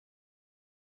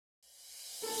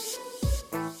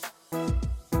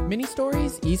Mini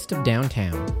stories east of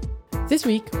downtown. This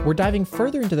week, we're diving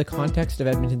further into the context of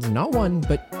Edmonton's not one,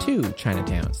 but two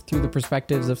Chinatowns through the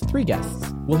perspectives of three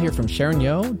guests. We'll hear from Sharon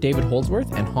Yeo, David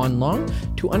Holdsworth, and Han Long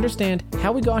to understand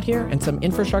how we got here and some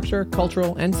infrastructure,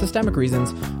 cultural, and systemic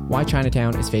reasons why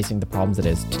Chinatown is facing the problems it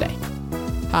is today.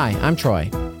 Hi, I'm Troy,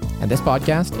 and this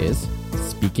podcast is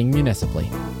Speaking Municipally.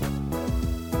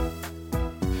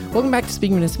 Welcome back to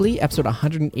Speaking Municipally, episode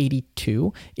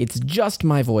 182. It's just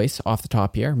my voice off the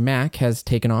top here. Mac has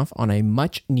taken off on a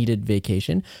much-needed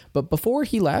vacation, but before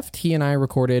he left, he and I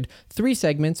recorded 3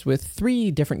 segments with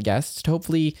 3 different guests to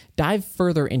hopefully dive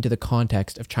further into the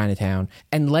context of Chinatown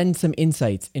and lend some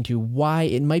insights into why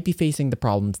it might be facing the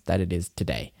problems that it is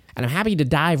today. And I'm happy to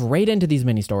dive right into these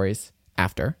mini-stories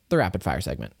after the rapid-fire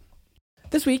segment.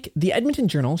 This week, the Edmonton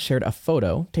Journal shared a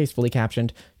photo tastefully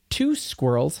captioned, "Two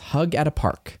squirrels hug at a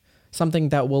park." Something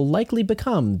that will likely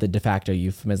become the de facto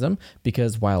euphemism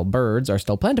because while birds are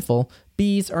still plentiful,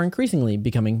 bees are increasingly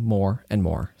becoming more and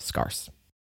more scarce.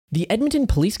 The Edmonton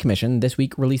Police Commission this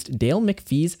week released Dale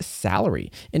McPhee's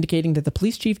salary, indicating that the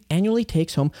police chief annually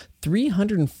takes home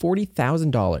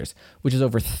 $340,000, which is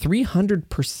over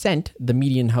 300% the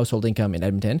median household income in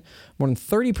Edmonton, more than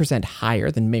 30%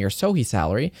 higher than Mayor Sohi's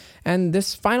salary, and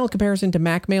this final comparison to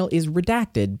Mac Mail is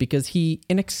redacted because he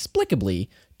inexplicably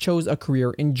chose a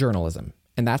career in journalism,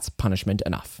 and that's punishment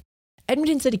enough.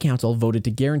 Edmonton City Council voted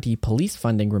to guarantee police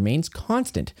funding remains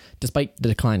constant despite the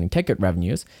declining ticket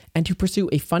revenues and to pursue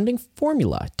a funding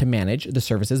formula to manage the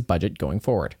service's budget going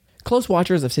forward. Close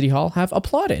watchers of City Hall have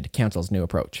applauded Council's new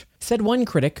approach. Said one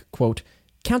critic, quote,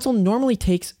 "Council normally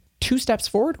takes 2 steps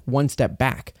forward, 1 step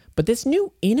back, but this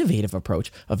new innovative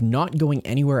approach of not going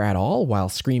anywhere at all while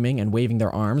screaming and waving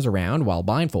their arms around while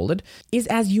blindfolded is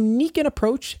as unique an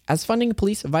approach as funding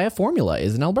police via formula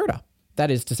is in Alberta. That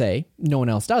is to say, no one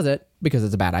else does it because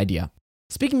it's a bad idea."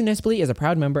 Speaking Municipally is a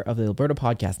proud member of the Alberta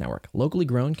Podcast Network, locally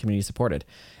grown, community supported.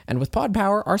 And with Pod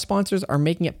Power, our sponsors are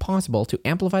making it possible to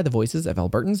amplify the voices of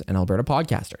Albertans and Alberta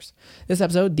podcasters. This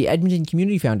episode, the Edmonton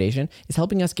Community Foundation is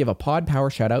helping us give a Pod Power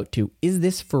shout out to Is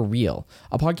This For Real,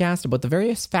 a podcast about the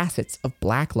various facets of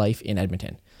Black life in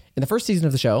Edmonton. In the first season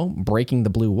of the show, Breaking the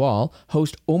Blue Wall,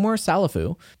 host Omar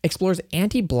Salafu explores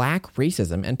anti-Black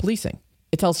racism and policing.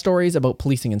 It tells stories about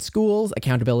policing in schools,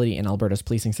 accountability in Alberta's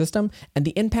policing system, and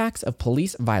the impacts of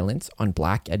police violence on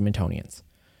Black Edmontonians.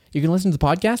 You can listen to the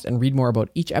podcast and read more about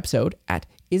each episode at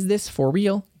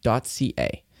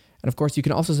isthisforreal.ca. And of course, you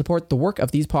can also support the work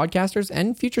of these podcasters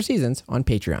and future seasons on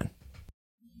Patreon.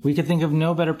 We could think of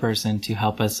no better person to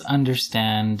help us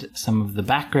understand some of the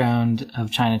background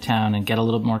of Chinatown and get a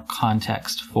little more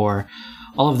context for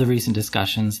all of the recent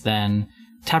discussions than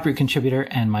Taproot contributor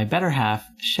and my better half,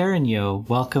 Sharon Yeo.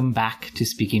 Welcome back to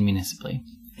Speaking Municipally.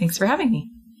 Thanks for having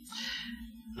me.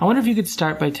 I wonder if you could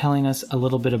start by telling us a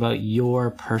little bit about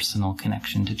your personal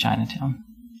connection to Chinatown.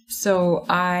 So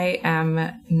I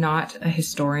am not a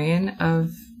historian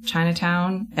of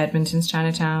Chinatown, Edmonton's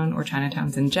Chinatown, or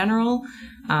Chinatowns in general.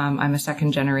 I'm a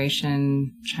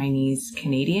second-generation Chinese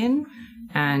Canadian,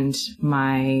 and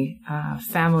my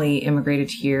family immigrated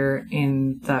here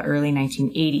in the early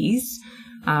 1980s.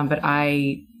 But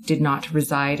I did not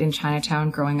reside in Chinatown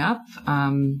growing up,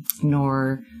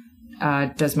 nor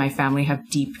does my family have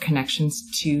deep connections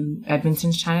to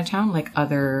Edmonton's Chinatown like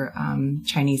other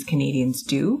Chinese Canadians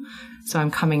do. So I'm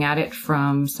coming at it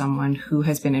from someone who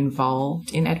has been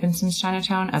involved in Edmonton's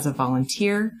Chinatown as a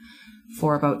volunteer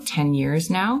for about 10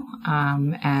 years now,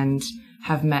 and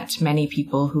have met many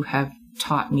people who have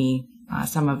taught me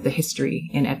some of the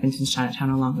history in Edmonton's Chinatown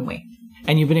along the way.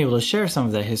 And you've been able to share some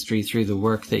of that history through the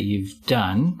work that you've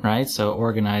done, right? So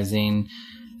organizing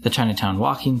the Chinatown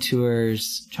walking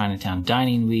tours, Chinatown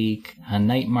Dining Week, a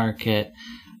night market.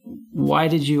 Why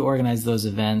did you organize those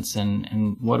events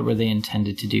and what were they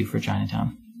intended to do for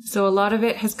Chinatown? So a lot of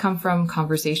it has come from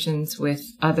conversations with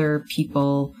other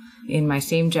people in my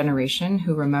same generation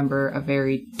who remember a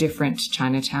very different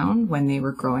Chinatown when they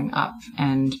were growing up.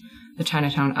 And the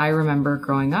Chinatown I remember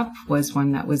growing up was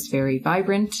one that was very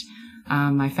vibrant.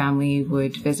 My family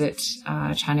would visit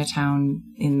Chinatown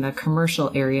in the commercial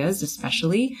areas,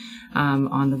 especially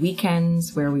on the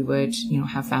weekends, where we would,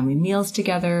 have family meals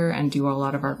together and do a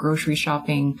lot of our grocery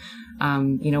shopping.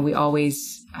 We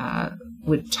always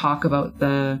would talk about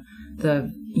the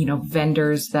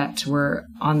vendors that were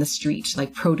on the street,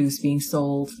 like produce being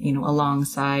sold,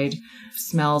 alongside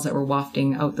smells that were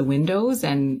wafting out the windows.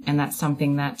 And that's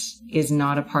something that is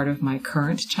not a part of my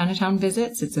current Chinatown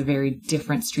visits. It's a very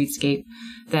different streetscape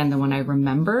than the one I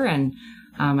remember. And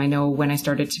I know when I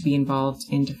started to be involved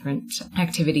in different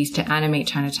activities to animate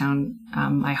Chinatown,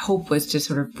 my hope was to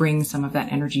sort of bring some of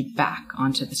that energy back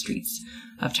onto the streets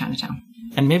Chinatown.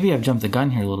 And maybe I've jumped the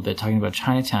gun here a little bit talking about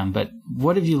Chinatown, but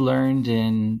what have you learned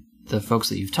in the folks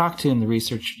that you've talked to and the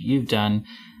research you've done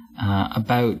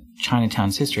about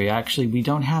Chinatown's history? Actually, we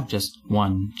don't have just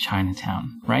one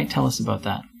Chinatown, right? Tell us about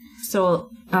that. So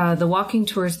the walking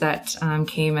tours that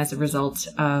came as a result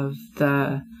of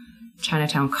the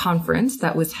Chinatown conference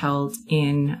that was held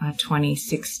in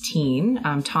 2016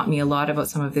 taught me a lot about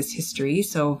some of this history.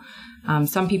 So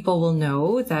some people will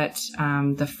know that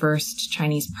the first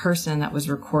Chinese person that was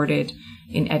recorded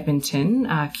in Edmonton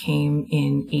came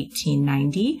in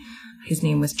 1890. His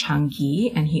name was Chang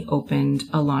Yi, and he opened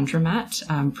a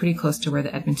laundromat pretty close to where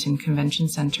the Edmonton Convention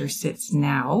Center sits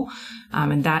now.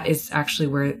 And that is actually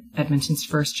where Edmonton's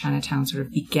first Chinatown sort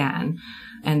of began.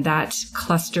 And that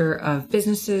cluster of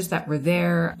businesses that were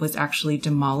there was actually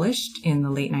demolished in the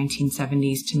late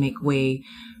 1970s to make way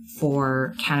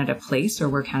for Canada Place, or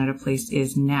where Canada Place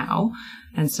is now.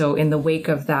 And so in the wake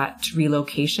of that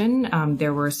relocation,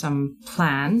 there were some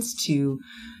plans to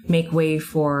make way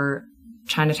for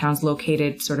Chinatowns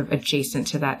located sort of adjacent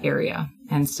to that area.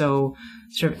 And so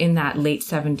sort of in that late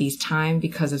 70s time,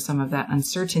 because of some of that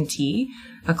uncertainty,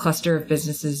 a cluster of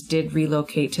businesses did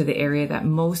relocate to the area that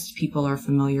most people are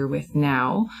familiar with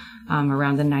now,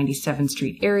 around the 97th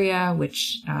Street area,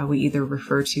 which we either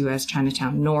refer to as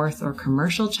Chinatown North or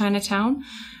Commercial Chinatown,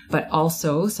 but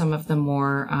also some of the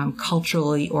more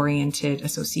culturally oriented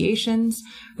associations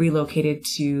relocated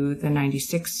to the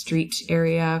 96th Street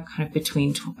area, kind of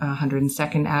between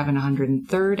 102nd Ave and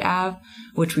 103rd Ave,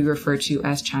 which we refer to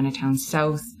as Chinatown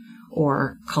South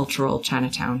or Cultural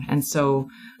Chinatown. And so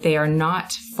they are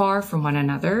not far from one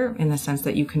another in the sense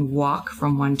that you can walk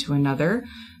from one to another,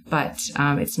 but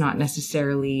it's not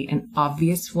necessarily an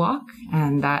obvious walk.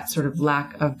 And that sort of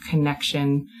lack of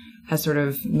connection has sort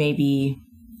of maybe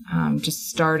just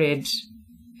started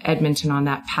Edmonton on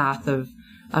that path of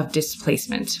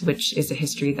displacement, which is a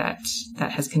history that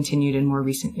has continued in more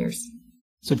recent years.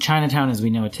 So Chinatown, as we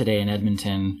know it today in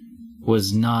Edmonton,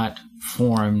 was not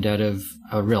formed out of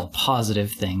a real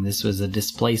positive thing. This was a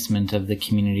displacement of the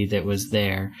community that was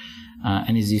there.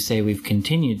 And as you say, we've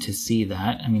continued to see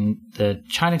that. I mean, the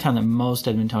Chinatown that most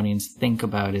Edmontonians think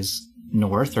about is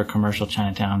North or Commercial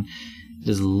Chinatown. It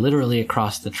is literally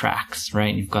across the tracks,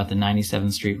 right? You've got the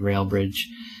 97th Street rail bridge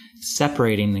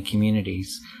separating the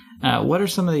communities. What are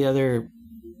some of the other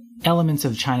elements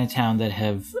of Chinatown that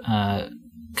have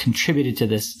contributed to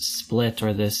this split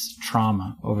or this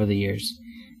trauma over the years?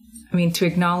 I mean, to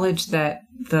acknowledge that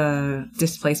the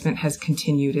displacement has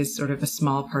continued is sort of a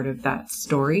small part of that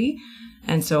story.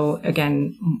 And so,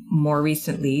 again, more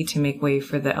recently, to make way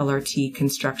for the LRT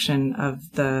construction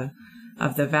of the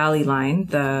Valley Line,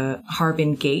 the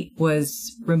Harbin Gate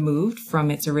was removed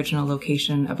from its original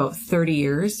location about 30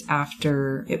 years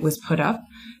after it was put up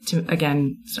to,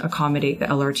 again, accommodate the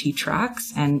LRT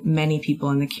tracks. And many people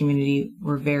in the community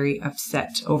were very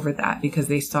upset over that because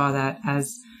they saw that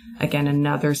as, again,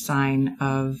 another sign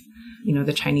of,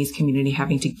 the Chinese community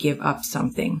having to give up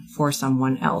something for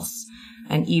someone else.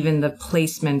 And even the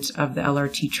placement of the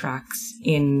LRT tracks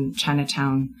in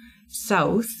Chinatown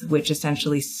South, which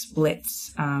essentially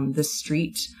splits the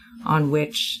street on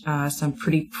which some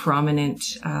pretty prominent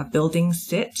buildings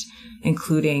sit,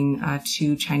 including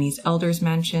two Chinese elders'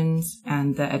 mansions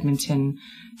and the Edmonton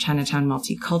Chinatown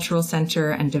Multicultural Center,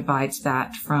 and divides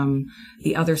that from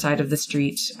the other side of the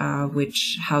street,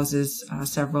 which houses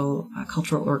several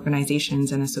cultural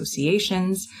organizations and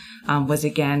associations, was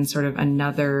again sort of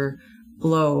another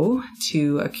blow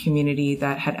to a community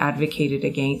that had advocated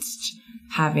against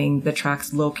having the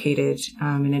tracks located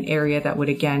in an area that would,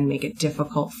 again, make it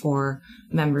difficult for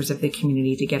members of the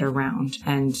community to get around.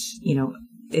 And,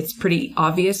 it's pretty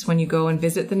obvious when you go and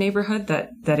visit the neighborhood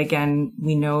that again,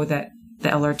 we know that the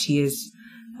LRT is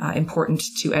important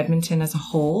to Edmonton as a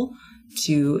whole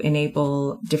to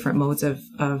enable different modes of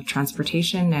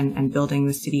transportation and building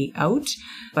the city out.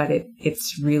 But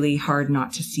it's really hard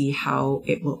not to see how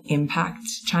it will impact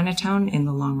Chinatown in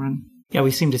the long run. Yeah,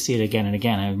 we seem to see it again and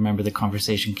again. I remember the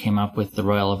conversation came up with the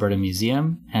Royal Alberta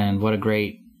Museum and what a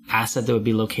great asset that would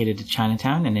be located to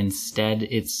Chinatown. And instead,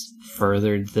 it's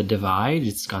furthered the divide.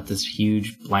 It's got this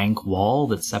huge blank wall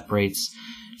that separates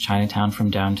Chinatown from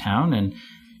downtown. And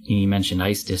you mentioned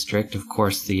Ice District. Of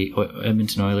course, the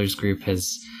Edmonton Oilers group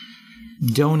has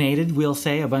donated, we'll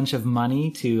say, a bunch of money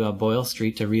to Boyle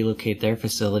Street to relocate their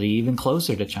facility even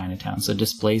closer to Chinatown. So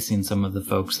displacing some of the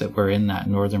folks that were in that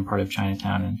northern part of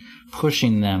Chinatown and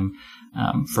pushing them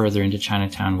further into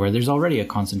Chinatown, where there's already a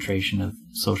concentration of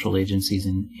social agencies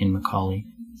in Macaulay.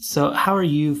 So how are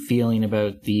you feeling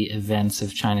about the events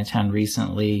of Chinatown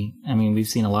recently? I mean, we've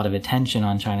seen a lot of attention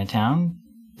on Chinatown.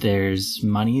 There's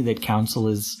money that council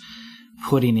is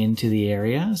putting into the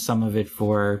area, some of it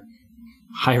for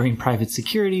hiring private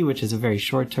security, which is a very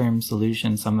short-term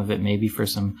solution. Some of it maybe for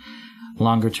some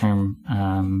longer-term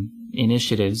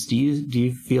initiatives. Do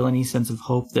you feel any sense of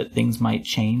hope that things might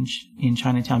change in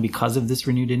Chinatown because of this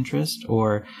renewed interest,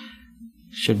 or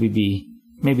should we be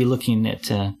maybe looking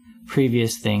at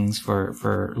previous things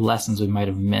for lessons we might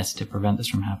have missed to prevent this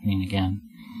from happening again?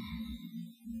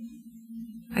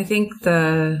 I think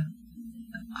the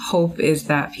hope is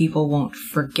that people won't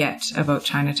forget about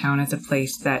Chinatown as a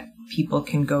place that people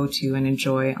can go to and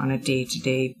enjoy on a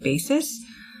day-to-day basis.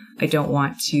 I don't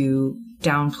want to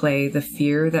downplay the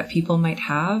fear that people might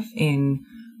have in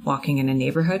walking in a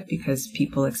neighborhood, because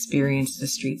people experience the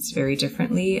streets very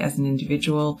differently as an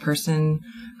individual person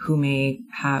who may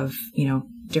have,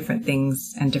 different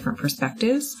things and different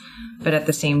perspectives. But at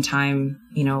the same time,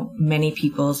 many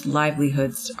people's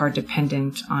livelihoods are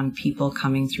dependent on people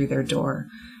coming through their door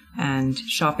and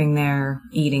shopping there,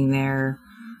 eating there,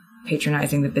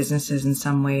 patronizing the businesses in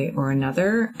some way or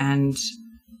another. And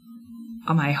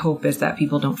my hope is that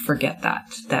people don't forget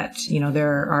that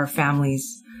there are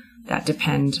families that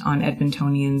depend on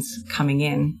Edmontonians coming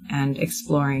in and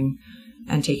exploring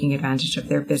and taking advantage of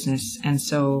their business. And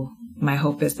so my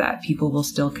hope is that people will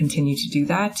still continue to do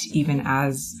that, even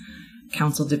as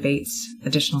council debates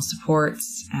additional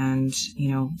supports and,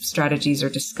 strategies are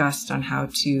discussed on how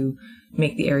to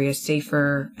make the area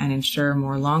safer and ensure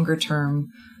more longer term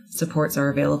supports are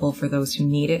available for those who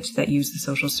need it, that use the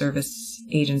social service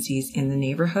agencies in the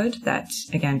neighborhood, that,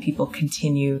 again, people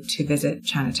continue to visit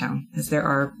Chinatown, as there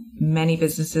are many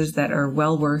businesses that are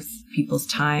well worth people's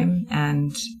time,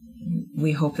 and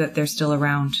we hope that they're still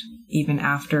around even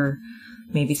after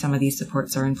maybe some of these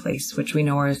supports are in place, which we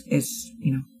know is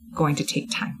going to take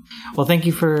time. Well, thank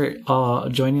you for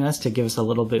joining us to give us a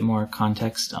little bit more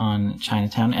context on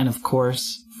Chinatown, and of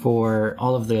course for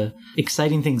all of the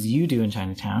exciting things you do in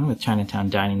Chinatown with Chinatown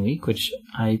Dining Week, which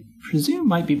I presume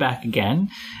might be back again.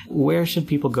 Where should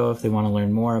people go if they want to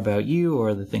learn more about you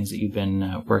or the things that you've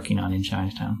been working on in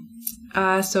Chinatown?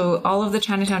 So all of the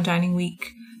Chinatown Dining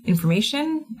Week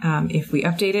information, if we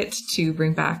update it to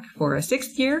bring back for a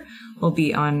 6th year, will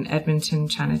be on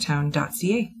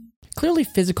edmontonchinatown.ca. Clearly,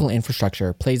 physical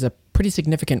infrastructure plays a pretty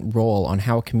significant role on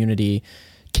how a community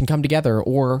can come together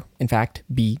or, in fact,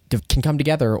 be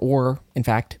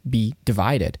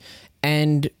divided.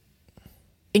 And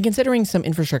in considering some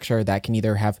infrastructure that can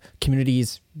either have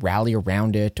communities rally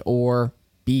around it or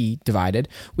be divided,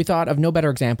 we thought of no better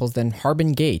examples than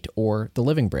Harbin Gate or the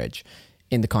Living Bridge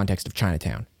in the context of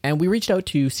Chinatown. And we reached out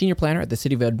to senior planner at the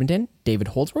City of Edmonton, David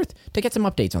Holdsworth, to get some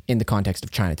updates in the context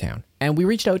of Chinatown. And we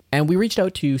reached out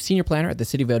to senior planner at the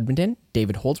City of Edmonton,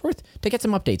 David Holdsworth, to get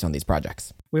some updates on these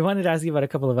projects. We wanted to ask you about a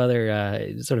couple of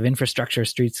other sort of infrastructure,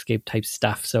 streetscape type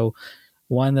stuff. So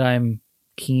one that I'm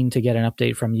keen to get an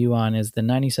update from you on is the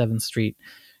 97th Street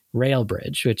Rail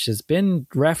Bridge, which has been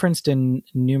referenced in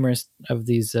numerous of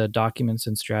these documents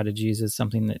and strategies as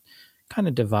something that kind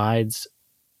of divides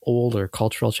old or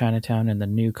cultural Chinatown and the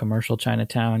new commercial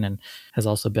Chinatown, and has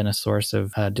also been a source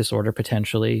of disorder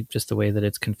potentially, just the way that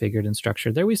it's configured and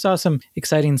structured there. We saw some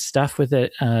exciting stuff with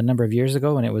it a number of years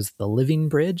ago when it was the Living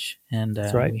Bridge, and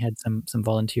That's right. We had some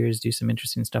volunteers do some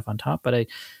interesting stuff on top, but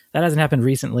that hasn't happened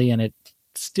recently, and it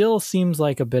still seems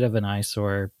like a bit of an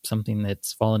eyesore, something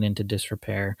that's fallen into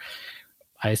disrepair.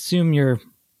 I assume you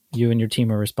and your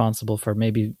team are responsible for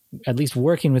maybe at least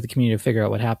working with the community to figure out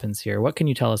what happens here. What can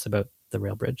you tell us about the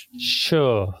rail bridge?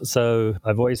 Sure. So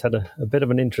I've always had a bit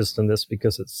of an interest in this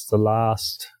because it's the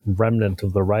last remnant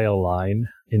of the rail line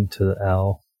into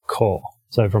our core.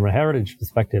 So from a heritage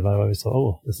perspective, I always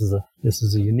thought, this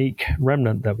is a unique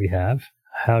remnant that we have.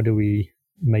 How do we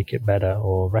make it better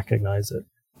or recognize it?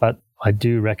 But I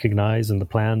do recognize in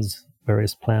the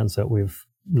various plans that we've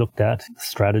looked at,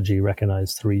 strategy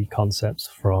recognized 3 concepts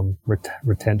from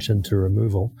retention to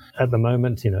removal. At the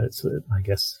moment, it's, I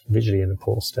guess, visually in a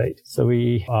poor state. So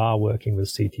we are working with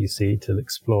CTC to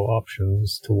explore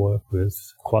options to work with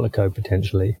Qualico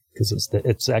potentially, because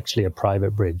it's actually a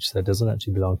private bridge, so it doesn't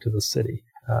actually belong to the city.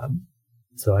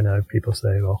 So I know people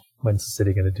say, well, when's the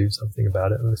city going to do something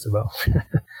about it? And I say, well,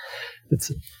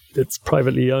 it's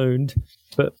privately owned.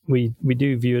 But we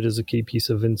do view it as a key piece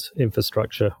of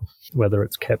infrastructure, whether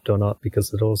it's kept or not,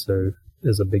 because it also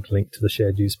is a big link to the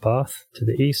shared use path to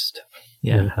the east,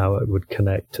 and how it would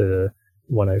connect to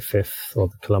 105th or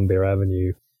the Columbia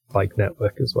Avenue bike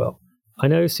network as well. I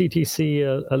know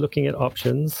CTC are looking at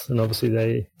options, and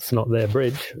obviously it's not their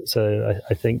bridge. So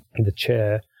I think the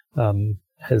chair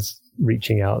has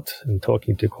reaching out and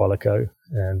talking to Qualico,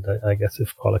 and I guess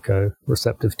if Qualico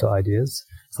receptive to ideas,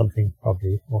 something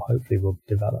probably or hopefully will be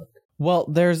developed. Well,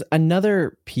 there's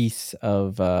another piece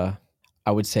of, I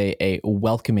would say, a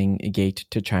welcoming gate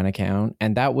to Chinatown,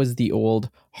 and that was the old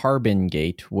Harbin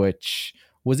Gate, which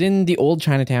was in the old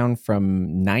Chinatown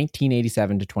from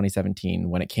 1987 to 2017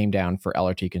 when it came down for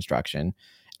LRT construction.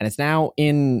 And it's now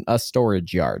in a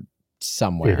storage yard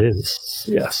somewhere. It is,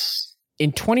 yes.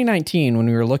 In 2019, when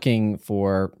we were looking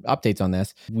for updates on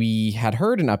this, we had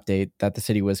heard an update that the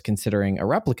city was considering a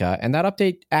replica, and that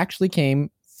update actually came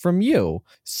from you.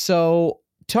 So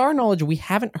to our knowledge, we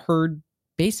haven't heard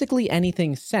basically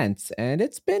anything since, and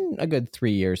it's been a good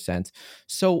 3 years since.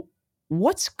 So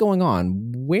what's going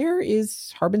on? Where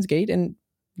is Harbin's Gate, and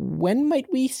when might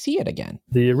we see it again?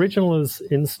 The original is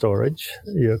in storage.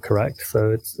 You're correct.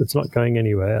 So it's not going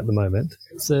anywhere at the moment.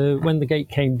 So when the gate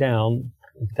came down,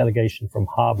 a delegation from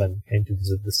Harbin came to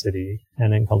visit the city,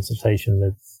 and in consultation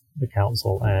with the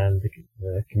council and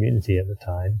the community at the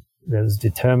time, it was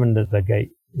determined that the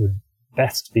gate would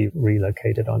best be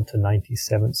relocated onto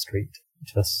 97th Street,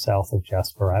 just south of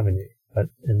Jasper Avenue. But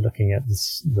in looking at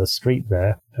the street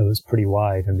there, it was pretty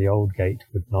wide, and the old gate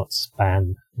would not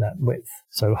span that width.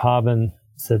 So Harbin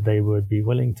said they would be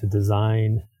willing to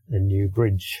design a new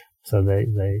bridge. So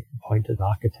they appointed an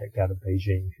architect out of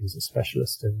Beijing who's a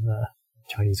specialist in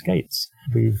Chinese gates.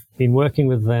 We've been working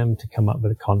with them to come up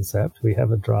with a concept. We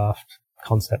have a draft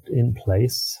concept in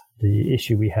place. The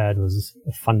issue we had was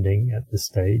funding at this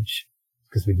stage,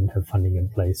 because we didn't have funding in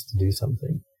place to do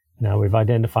something. Now we've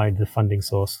identified the funding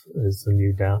source as the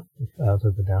new out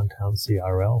of the downtown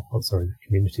CRL, the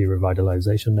Community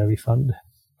Revitalization Levy Fund.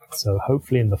 So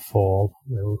hopefully in the fall,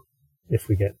 if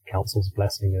we get council's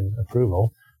blessing and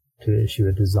approval, to issue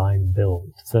a design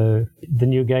build. So the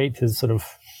new gate is sort of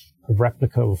a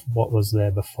replica of what was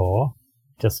there before,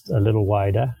 just a little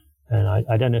wider. And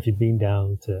I don't know if you've been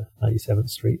down to 97th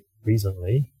Street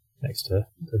recently, next to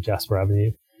Jasper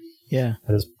Avenue. Yeah.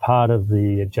 But as part of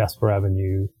the Jasper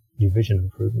Avenue new vision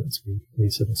improvements, we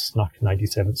sort of snuck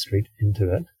 97th Street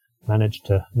into it, managed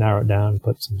to narrow it down,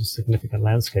 put some significant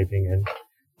landscaping in,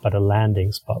 but a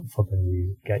landing spot for the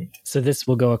new gate. So this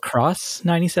will go across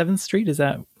 97th Street? Is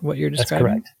that what you're describing?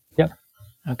 That's correct. Yep.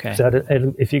 Okay. So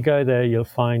if you go there, you'll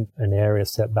find an area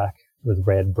set back with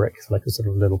red bricks, like a sort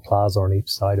of little plaza on each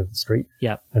side of the street.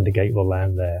 Yep. And the gate will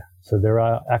land there. So there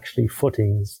are actually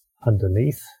footings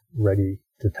underneath ready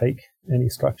to take any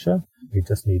structure. We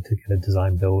just need to get a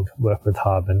design build, work with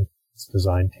Harbin's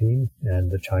design team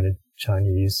and the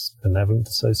Chinese Benevolent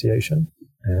Association.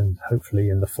 And hopefully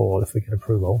in the fall, if we get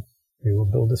approval, we will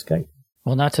build this gate.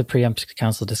 Well, not to preempt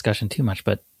council discussion too much,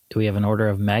 but do we have an order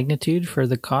of magnitude for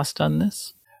the cost on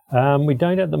this? We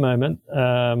don't at the moment.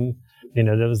 There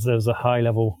was a high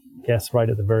level guess right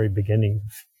at the very beginning,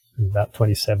 about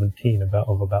 2017,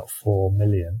 of about 4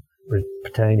 million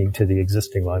pertaining to the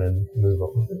existing one, and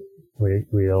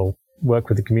we'll work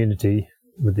with the community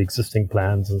with the existing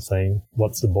plans and saying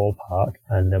what's the ballpark,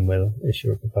 and then we'll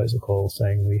issue a proposal call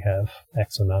saying we have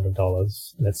X amount of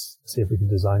dollars. Let's see if we can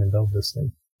design and build this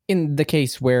thing. In the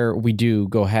case where we do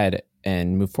go ahead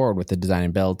and move forward with the design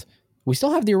and build, we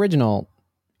still have the original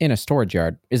in a storage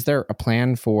yard. Is there a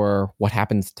plan for what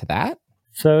happens to that?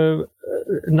 So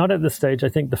not at this stage. I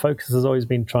think the focus has always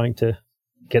been trying to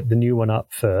get the new one up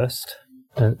first,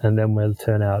 and then we'll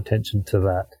turn our attention to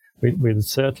that. We'll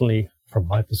certainly, from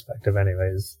my perspective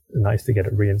anyway, it's nice to get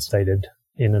it reinstated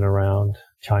in and around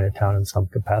Chinatown in some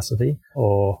capacity,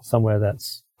 or somewhere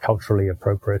that's culturally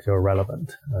appropriate or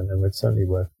relevant. And then we'd certainly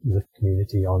work with the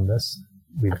community on this.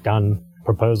 We've done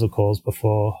proposal calls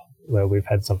before where we've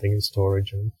had something in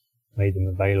storage and made them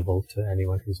available to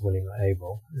anyone who's willing or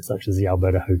able, such as the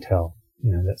Alberta Hotel,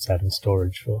 that's had in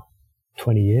storage for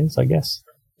 20 years, I guess.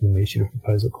 And we issued a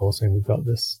proposal call saying we've got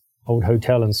this old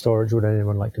hotel in storage, would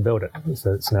anyone like to build it?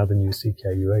 So it's now the new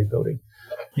CKUA building.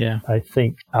 Yeah. I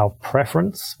think our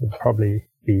preference would probably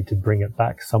be to bring it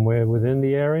back somewhere within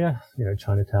the area,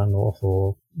 Chinatown North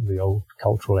or the old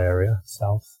cultural area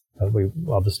south. But we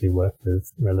obviously work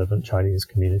with relevant Chinese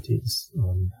communities.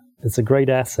 It's a great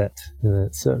asset.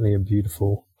 It's certainly a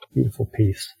beautiful, beautiful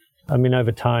piece. I mean,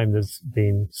 over time, there's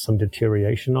been some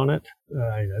deterioration on it.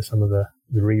 Some of the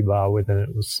rebar within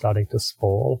it was starting to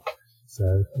spoil.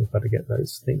 So we've got to get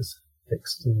those things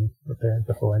fixed and repaired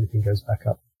before anything goes back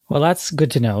up. Well, that's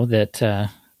good to know that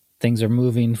things are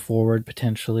moving forward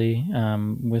potentially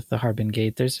with the Harbin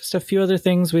Gate. There's just a few other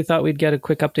things we thought we'd get a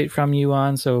quick update from you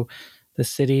on. So the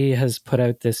city has put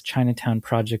out this Chinatown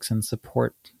Projects and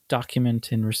Support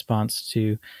document in response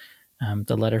to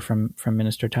the letter from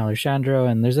Minister Tyler Shandro.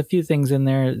 And there's a few things in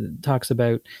there that talks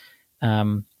about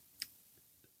funding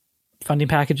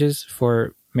packages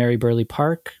for Mary Burley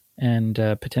Park and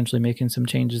potentially making some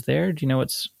changes there. Do you know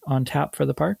what's on tap for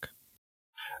the park?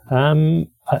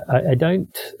 I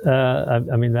don't.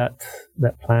 I mean,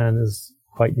 that plan is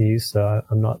quite new, so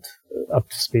I'm not up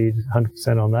to speed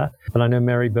 100% on that. But I know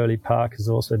Mary Burley Park has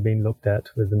also been looked at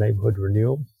with the neighborhood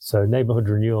renewal. So neighborhood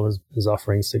renewal is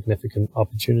offering significant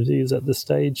opportunities at this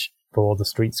stage for the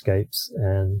streetscapes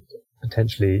and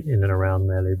potentially in and around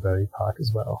Mary Burley Park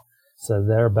as well. So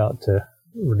they're about to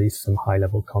release some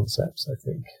high-level concepts, I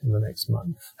think, in the next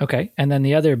month. Okay. And then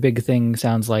the other big thing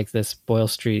sounds like this Boyle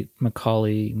Street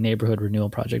Macaulay neighborhood renewal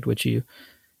project, which you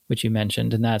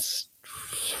mentioned, and that's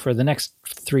for the next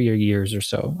 3 years or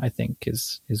so, I think,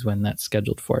 is when that's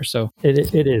scheduled for. So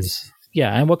it is.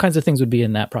 Yeah. And what kinds of things would be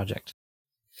in that project?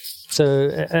 So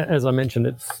as I mentioned,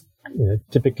 it's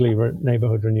typically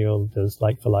neighborhood renewal does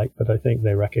like for like, but I think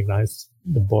they recognize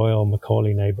the Boyle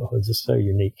Macaulay neighborhoods are so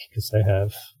unique because they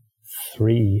have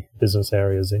 3 business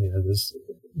areas in, there's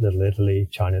Little Italy,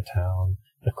 Chinatown,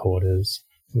 the Quarters,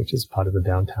 which is part of the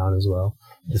downtown as well.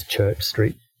 There's Church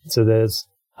Street. So there's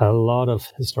a lot of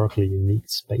historically unique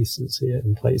spaces here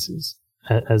and places.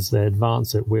 As they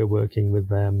advance it, we're working with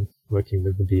them, working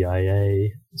with the BIA,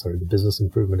 the Business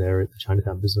Improvement Area, the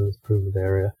Chinatown Business Improvement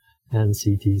Area, and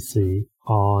CTC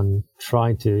on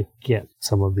trying to get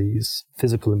some of these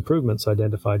physical improvements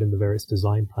identified in the various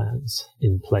design plans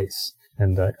in place.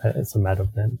 And it's a matter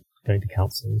of them going to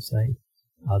council and saying,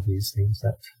 are these things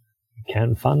that we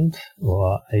can fund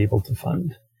or are able to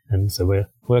fund? And so we're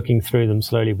working through them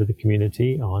slowly with the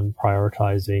community on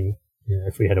prioritizing,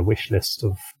 if we had a wish list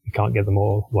of we can't get them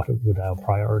all, what would our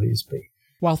priorities be?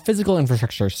 While physical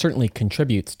infrastructure certainly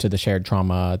contributes to the shared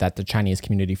trauma that the Chinese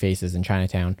community faces in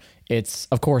Chinatown, it's,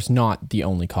 of course, not the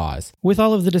only cause. With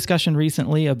all of the discussion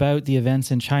recently about the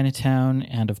events in Chinatown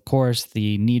and, of course,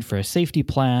 the need for a safety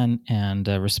plan and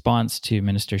a response to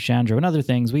Minister Shandro and other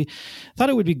things, we thought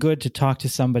it would be good to talk to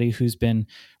somebody who's been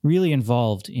really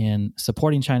involved in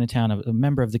supporting Chinatown, a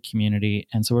member of the community.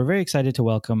 And so we're very excited to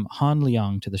welcome Han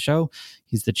Liang to the show.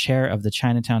 He's the chair of the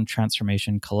Chinatown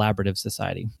Transformation Collaborative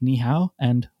Society. Ni hao,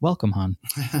 and welcome, Han.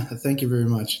 Thank you very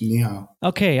much. Ni hao.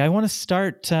 Okay, I want to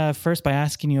start first by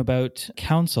asking you about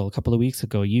council. A couple of weeks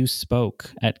ago, you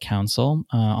spoke at council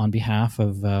on behalf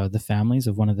of the families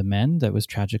of one of the men that was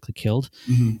tragically killed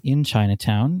in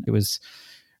Chinatown. It was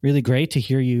really great to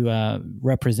hear you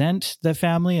represent the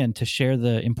family and to share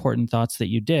the important thoughts that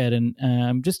you did. And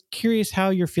I'm just curious how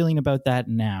you're feeling about that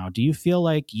now. Do you feel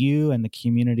like you and the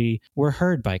community were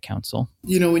heard by council?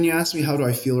 When you ask me how do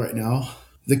I feel right now,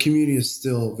 the community is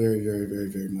still very, very, very,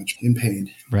 very much in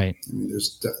pain. Right. I mean,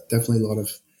 there's definitely a lot of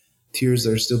tears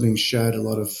that are still being shed, a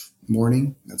lot of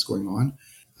mourning that's going on.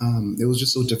 It was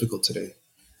just so difficult today.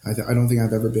 I don't think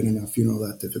I've ever been in a funeral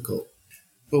that difficult.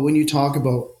 But when you talk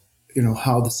about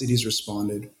how the city's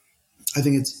responded, I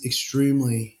think it's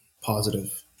extremely positive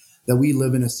that we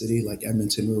live in a city like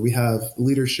Edmonton where we have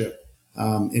leadership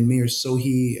in Mayor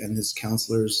Sohi and his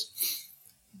councillors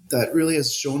that really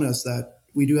has shown us that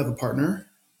we do have a partner,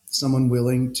 someone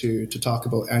willing to talk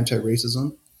about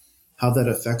anti-racism, how that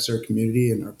affects our community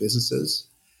and our businesses,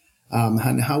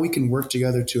 and how we can work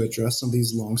together to address some of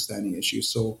these long-standing issues.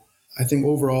 So I think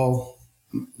overall,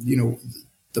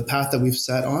 the path that we've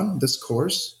set on this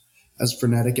course, as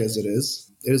frenetic as it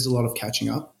is a lot of catching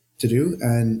up to do.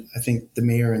 And I think the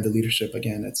mayor and the leadership,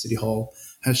 again, at City Hall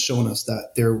has shown us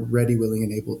that they're ready, willing,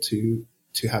 and able to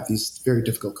have these very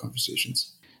difficult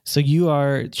conversations. So you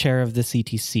are chair of the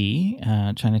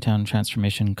CTC, Chinatown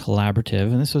Transformation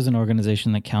Collaborative, and this was an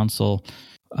organization that council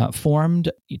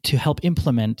formed to help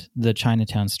implement the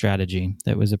Chinatown strategy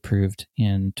that was approved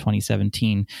in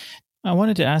 2017. I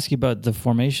wanted to ask you about the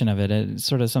formation of it. It's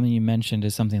sort of something you mentioned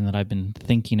is something that I've been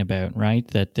thinking about, right?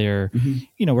 That there,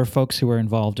 were folks who were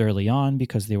involved early on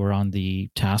because they were on the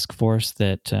task force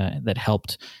that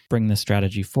helped bring the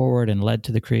strategy forward and led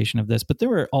to the creation of this. But there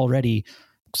were already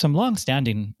some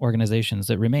long-standing organizations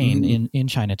that remain in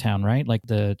Chinatown, right? Like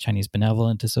the Chinese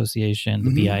Benevolent Association,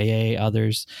 the BIA,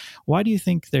 others. Why do you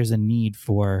think there's a need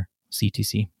for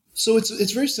CTC? So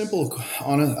it's very simple,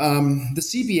 Anna. The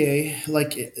CBA,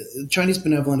 like Chinese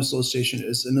Benevolent Association,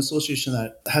 is an association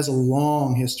that has a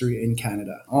long history in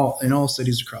Canada, in all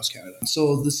cities across Canada.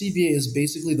 So the CBA is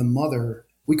basically the mother.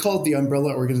 We call it the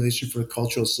umbrella organization for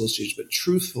cultural association, but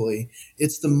truthfully,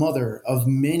 it's the mother of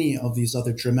many of these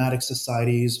other dramatic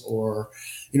societies or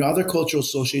other cultural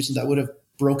associations that would have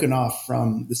broken off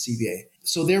from the CBA.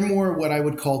 So they're more what I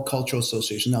would call cultural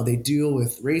association. Now they deal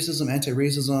with racism,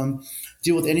 anti-racism,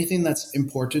 deal with anything that's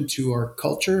important to our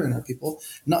culture and our people,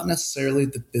 not necessarily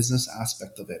the business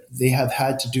aspect of it. They have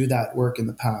had to do that work in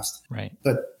the past. Right.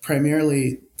 But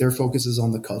primarily their focus is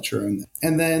on the culture.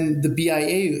 And then the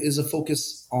BIA is a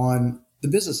focus on the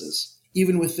businesses.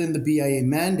 Even within the BIA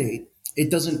mandate, it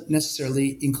doesn't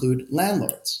necessarily include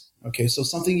landlords. Okay, so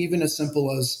something even as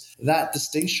simple as that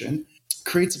distinction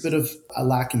creates a bit of a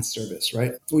lack in service,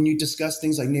 right? When you discuss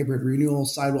things like neighborhood renewal,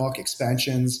 sidewalk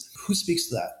expansions, who speaks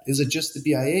to that? Is it just the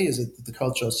BIA? Is it the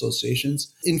cultural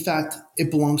associations? In fact, it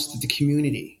belongs to the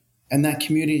community. And that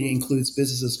community includes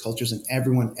businesses, cultures, and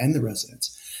everyone and the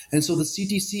residents. And so the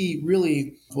CTC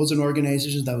really was an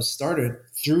organization that was started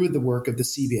through the work of the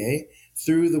CBA,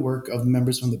 through the work of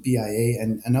members from the BIA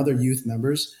and other youth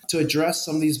members to address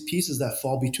some of these pieces that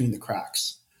fall between the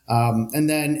cracks. And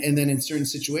then in certain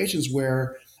situations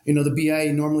where, the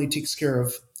BIA normally takes care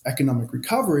of economic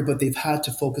recovery, but they've had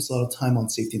to focus a lot of time on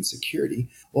safety and security.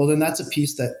 Well, then that's a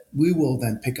piece that we will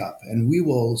then pick up and we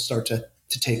will start to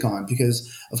take on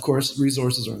because, of course,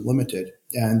 resources are limited.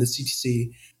 And the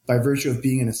CTC, by virtue of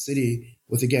being in a city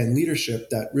with, again, leadership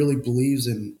that really believes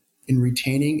in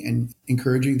retaining and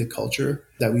encouraging the culture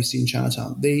that we see in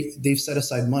Chinatown, they've set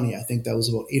aside money. I think that was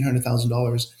about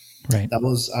 $800,000. Right. That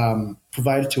was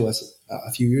provided to us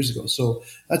a few years ago. So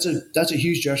that's a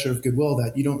huge gesture of goodwill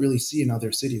that you don't really see in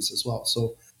other cities as well.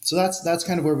 So that's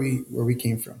kind of where we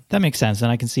came from. That makes sense,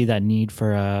 and I can see that need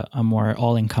for a more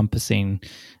all-encompassing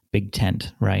big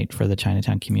tent, right, for the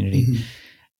Chinatown community.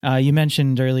 Mm-hmm. You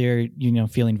mentioned earlier,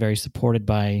 feeling very supported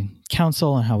by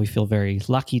council and how we feel very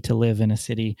lucky to live in a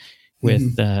city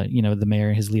with the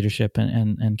mayor, his leadership,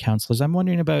 and councilors. I'm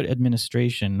wondering about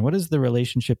administration. What is the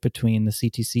relationship between the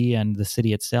CTC and the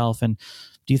city itself? And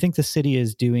do you think the city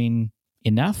is doing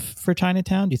enough for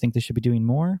Chinatown? Do you think they should be doing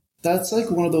more? That's like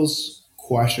one of those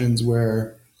questions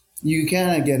where you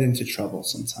kind of get into trouble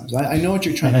sometimes. I know what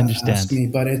you're trying to ask me,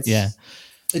 but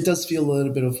it does feel a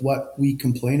little bit of what we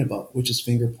complain about, which is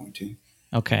finger pointing.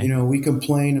 Okay. We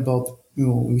complain about,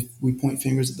 we point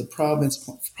fingers at the province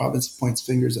points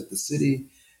fingers at the city.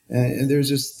 And there's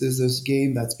this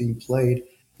game that's being played.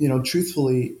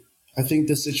 Truthfully, I think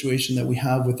the situation that we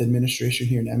have with administration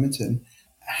here in Edmonton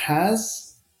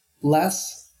has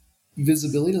less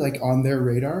visibility, like on their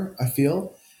radar, I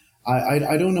feel.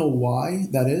 I don't know why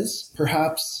that is.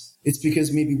 Perhaps it's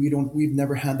because maybe we've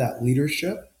never had that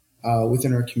leadership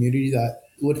within our community that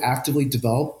would actively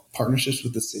develop partnerships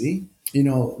with the city.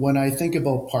 When I think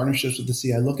about partnerships with the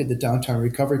city, I look at the Downtown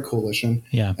Recovery Coalition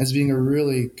as being a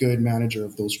really good manager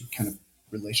of those kind of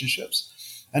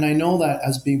relationships. And I know that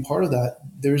as being part of that,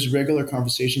 there's regular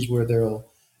conversations where they'll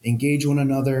engage one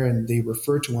another and they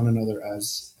refer to one another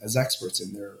as experts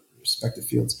in their respective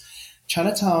fields.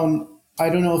 Chinatown, I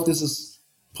don't know if this is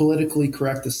politically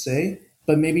correct to say,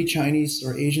 but maybe Chinese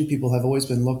or Asian people have always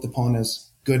been looked upon as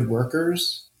good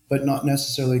workers, but not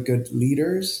necessarily good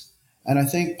leaders. And I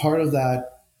think part of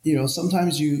that,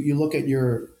 sometimes you look at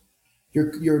your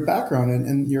background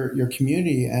and your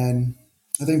community, and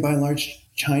I think by and large,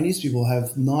 Chinese people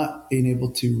have not been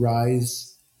able to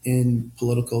rise in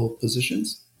political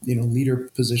positions,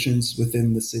 leader positions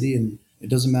within the city. And it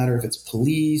doesn't matter if it's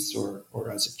police or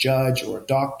as a judge or a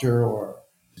doctor, or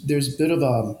there's a bit of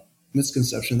a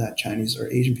misconception that Chinese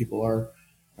or Asian people are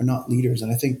not leaders.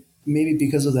 And I think maybe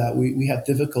because of that, we have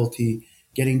difficulty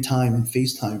getting time and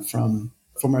face time from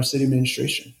our city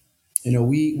administration.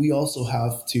 We also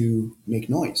have to make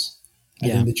noise. I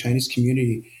think the Chinese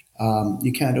community,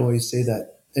 you can't always say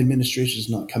that administration is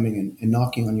not coming in and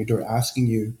knocking on your door, asking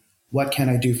you, what can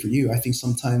I do for you? I think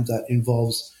sometimes that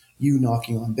involves you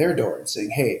knocking on their door and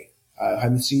saying, hey, I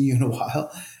haven't seen you in a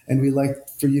while, and we'd like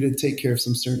for you to take care of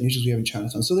some certain issues we have in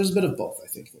Chinatown. So there's a bit of both, I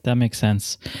think. That makes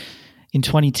sense. In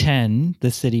 2010,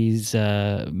 the city's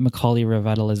Macaulay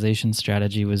revitalization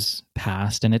strategy was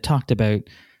passed, and it talked about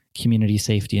community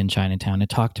safety in Chinatown. It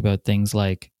talked about things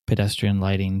like pedestrian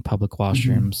lighting, public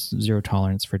washrooms, zero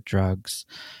tolerance for drugs.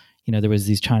 There was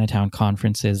these Chinatown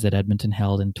conferences that Edmonton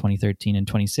held in 2013 and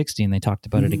 2016. They talked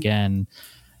about it again.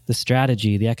 The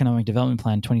strategy, the economic development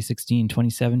plan, 2016,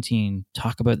 2017,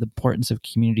 talk about the importance of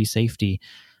community safety.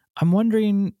 I'm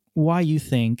wondering why you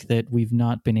think that we've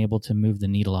not been able to move the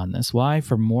needle on this. Why,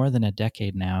 for more than a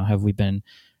decade now, have we been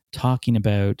talking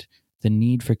about the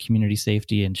need for community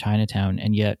safety in Chinatown,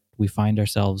 and yet we find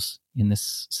ourselves in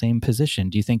this same position?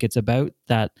 Do you think it's about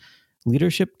that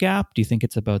leadership gap? Do you think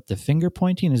it's about the finger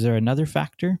pointing? Is there another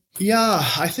factor? Yeah,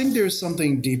 I think there's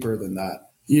something deeper than that.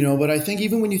 But I think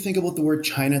even when you think about the word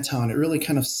Chinatown, it really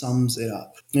kind of sums it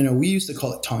up. We used to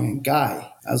call it Tongyan Gai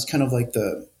as kind of like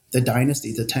the the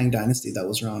dynasty, the Tang dynasty that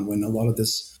was around when a lot of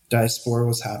this diaspora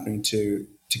was happening to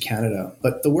Canada.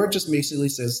 But the word just basically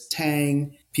says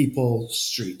Tang People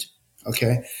Street.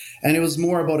 Okay. And it was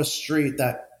more about a street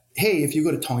that, hey, if you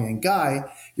go to Tongyangai,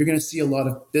 you're going to see a lot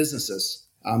of businesses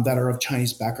that are of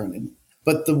Chinese background.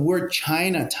 But the word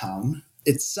Chinatown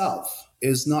itself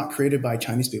is not created by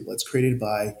Chinese people. It's created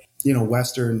by,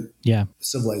 Western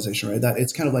civilization, right? That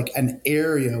it's kind of like an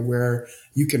area where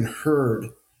you can herd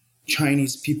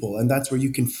Chinese people, and that's where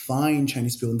you can find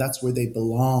Chinese people, and that's where they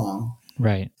belong.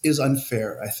 Right. Is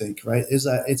unfair, I think, right? Is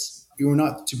that you're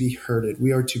not to be herded.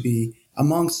 We are to be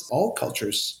amongst all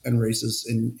cultures and races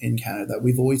in Canada.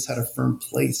 We've always had a firm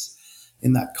place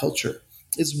in that culture.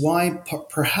 Is why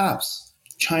perhaps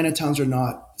Chinatowns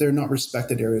they're not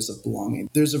respected areas of belonging.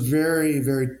 There's a very,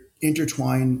 very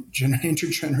intertwined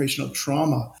intergenerational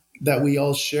trauma that we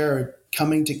all share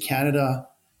coming to Canada,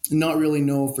 not really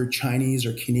know if we're Chinese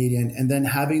or Canadian, and then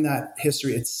having that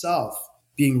history itself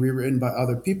being rewritten by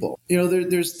other people.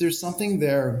 There's something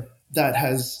there that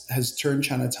has turned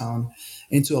Chinatown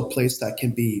into a place that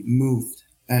can be moved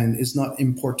and is not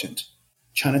important.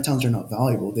 Chinatowns are not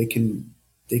valuable. They can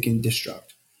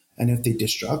destruct. And if they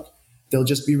destruct, they'll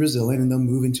just be resilient and they'll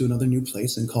move into another new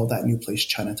place and call that new place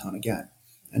Chinatown again.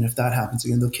 And if that happens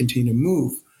again, they'll continue to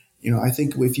move. I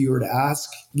think if you were to ask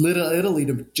Little Italy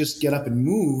to just get up and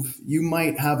move, you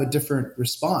might have a different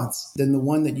response than the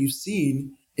one that you've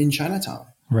seen in Chinatown.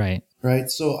 Right. Right.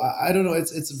 So I don't know.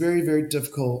 It's a very, very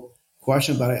difficult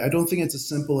question, but I don't think it's as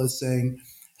simple as saying,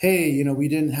 hey, we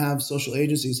didn't have social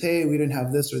agencies. Hey, we didn't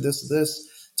have this or this or this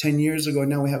 10 years ago.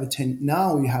 Now we have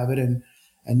now we have it. And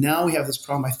now we have this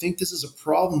problem. I think this is a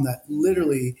problem that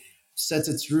literally sets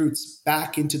its roots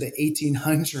back into the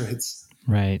 1800s.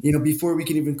 Right. Before we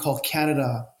can even call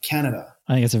Canada, Canada.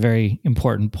 I think it's a very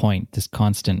important point. This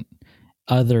constant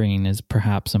othering is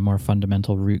perhaps a more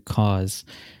fundamental root cause.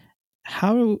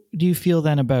 How do you feel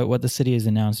then about what the city has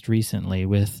announced recently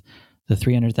with the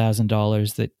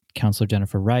 $300,000 that Councillor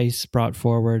Jennifer Rice brought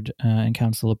forward and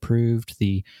council approved,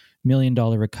 the $1 million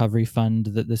recovery fund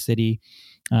that the city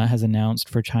has announced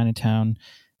for Chinatown,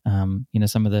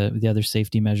 some of the other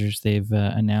safety measures they've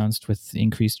announced with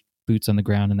increased boots on the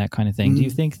ground and that kind of thing. Mm-hmm. Do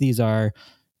you think these are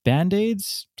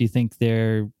Band-Aids? Do you think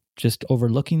they're just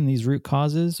overlooking these root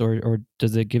causes, or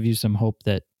does it give you some hope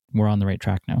that we're on the right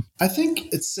track now? I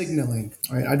think it's signaling,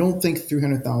 right? I don't think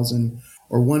 $300,000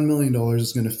 or $1 million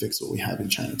is going to fix what we have in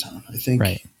Chinatown. I think,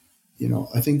 right.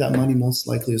 I think that money most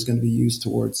likely is going to be used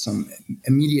towards some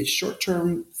immediate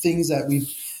short-term things that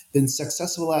we've been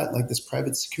successful at, like this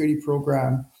private security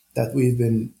program that we've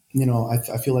been,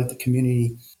 I feel like the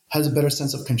community has a better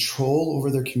sense of control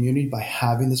over their community by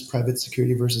having this private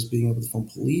security versus being able to phone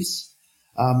police.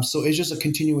 So it's just a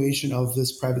continuation of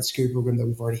this private security program that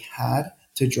we've already had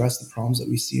to address the problems that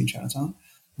we see in Chinatown.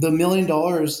 The $1 million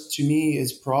to me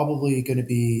is probably going to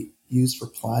be used for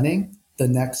planning the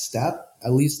next step.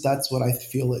 At least that's what I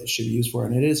feel it should be used for.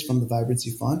 And it is from the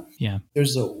Vibrancy Fund. Yeah.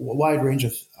 There's a wide range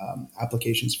of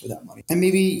applications for that money. And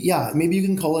maybe you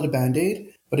can call it a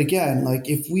Band-Aid. But again, like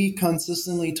if we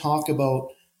consistently talk about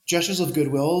gestures of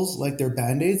goodwills like they're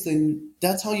Band-Aids, then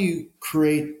that's how you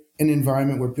create an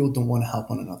environment where people don't want to help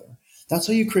one another. That's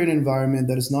how you create an environment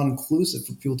that is not inclusive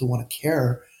for people to want to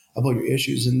care about your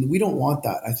issues. And we don't want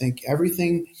that. I think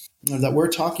everything that we're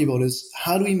talking about is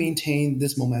how do we maintain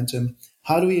this momentum?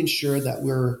 How do we ensure that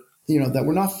we're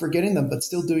not forgetting them, but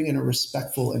still doing it in a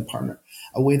respectful and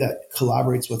a way that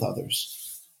collaborates with others?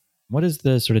 What is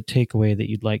the sort of takeaway that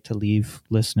you'd like to leave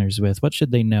listeners with? What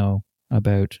should they know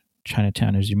about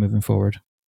Chinatown as you're moving forward?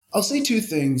 I'll say two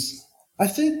things. I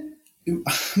think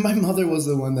my mother was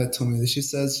the one that told me this. She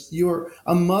says,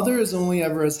 a mother is only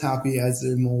ever as happy as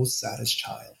their most saddest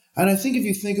child. And I think if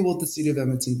you think about the city of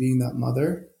Edmonton being that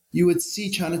mother, you would see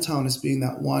Chinatown as being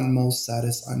that one most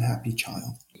saddest, unhappy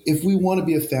child. If we want to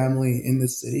be a family in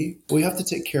this city, we have to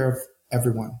take care of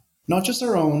everyone, not just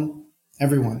our own,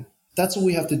 everyone. That's what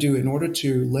we have to do in order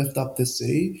to lift up this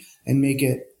city and make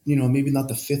it, maybe not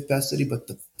the fifth best city, but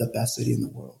the best city in the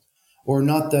world. Or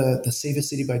not the safest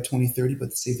city by 2030,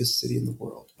 but the safest city in the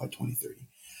world by 2030.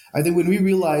 I think when we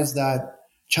realize that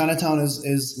Chinatown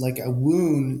is like a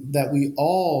wound that we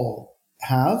all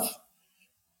have,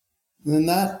 then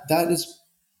that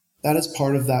is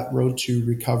part of that road to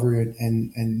recovery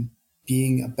and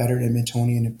being a better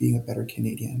Edmontonian and being a better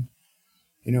Canadian.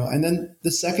 And then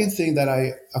the second thing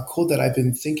a quote that I've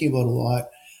been thinking about a lot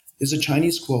is a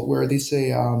Chinese quote where they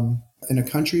say, in a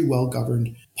country well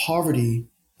governed, poverty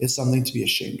is something to be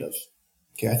ashamed of.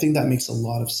 Okay, I think that makes a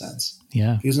lot of sense.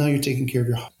 Yeah. Because now you're taking care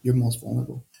of your most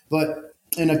vulnerable. But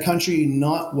in a country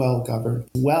not well governed,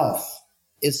 wealth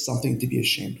is something to be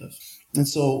ashamed of. And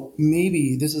so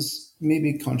maybe this is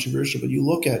maybe controversial, but you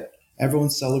look at everyone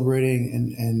celebrating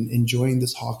and enjoying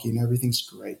this hockey and everything's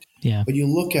great. Yeah. But you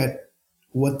look at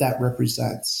what that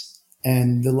represents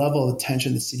and the level of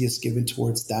attention the city has given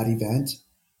towards that event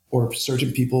or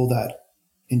certain people that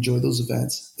enjoy those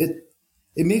events. It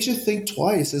makes you think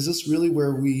twice. Is this really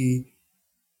where we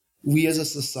as a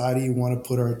society want to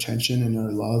put our attention and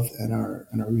our love and our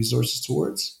resources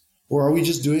towards? Or are we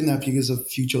just doing that because of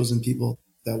few chosen people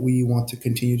that we want to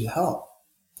continue to help,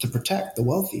 to protect the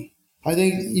wealthy? I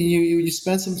think you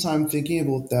spend some time thinking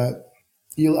about that,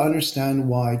 you'll understand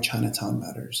why Chinatown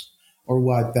matters, or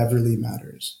why Beverly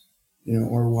matters,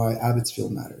 or why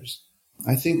Abbotsfield matters.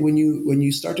 I think when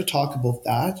you start to talk about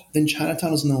that, then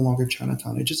Chinatown is no longer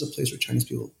Chinatown. It's just a place where Chinese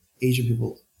people, Asian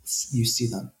people, you see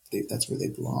them. That's where they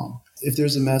belong. If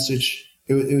there's a message,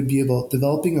 it would be about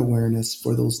developing awareness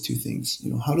for those two things.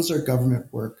 How does our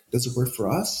government work? Does it work for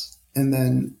us? And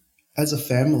then as a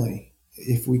family,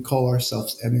 if we call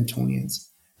ourselves Edmontonians,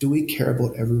 do we care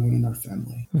about everyone in our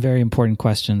family? Very important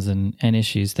questions and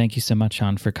issues. Thank you so much,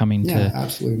 Sean, for coming to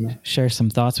absolutely share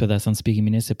some thoughts with us on Speaking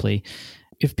Municipally.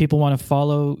 If people want to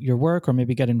follow your work or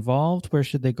maybe get involved, where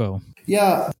should they go?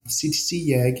 Yeah,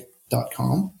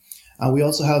 ctcyeg.com. We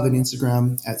also have an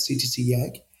Instagram at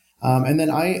ctcyeg. And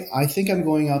then I think I'm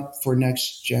going up for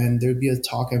next gen. There'd be a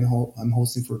talk I'm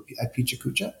hosting at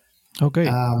Pichakucha. Okay.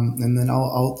 And then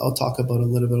I'll talk about a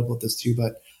little bit about this too.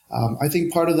 But I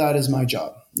think part of that is my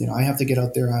job. I have to get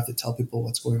out there. I have to tell people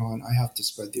what's going on. I have to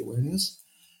spread the awareness.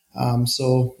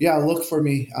 So yeah, look for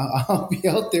me. I'll be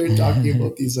out there talking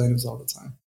about these items all the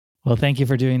time. Well, thank you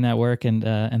for doing that work,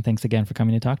 and thanks again for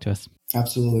coming to talk to us.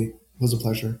 Absolutely. It was a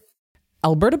pleasure.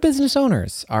 Alberta business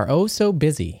owners are oh so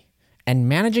busy, and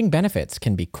managing benefits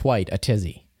can be quite a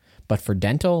tizzy. But for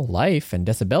dental, life, and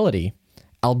disability,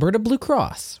 Alberta Blue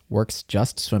Cross works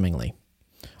just swimmingly.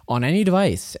 On any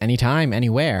device, anytime,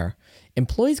 anywhere,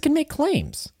 employees can make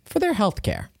claims for their health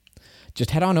care.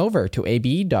 Just head on over to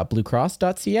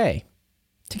ab.bluecross.ca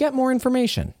to get more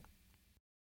information.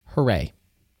 Hooray.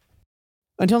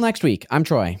 Until next week, I'm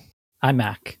Troy. I'm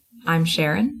Mac. I'm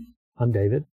Sharon. I'm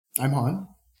David. I'm Han.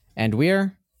 And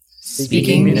we're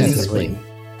Speaking Municipally.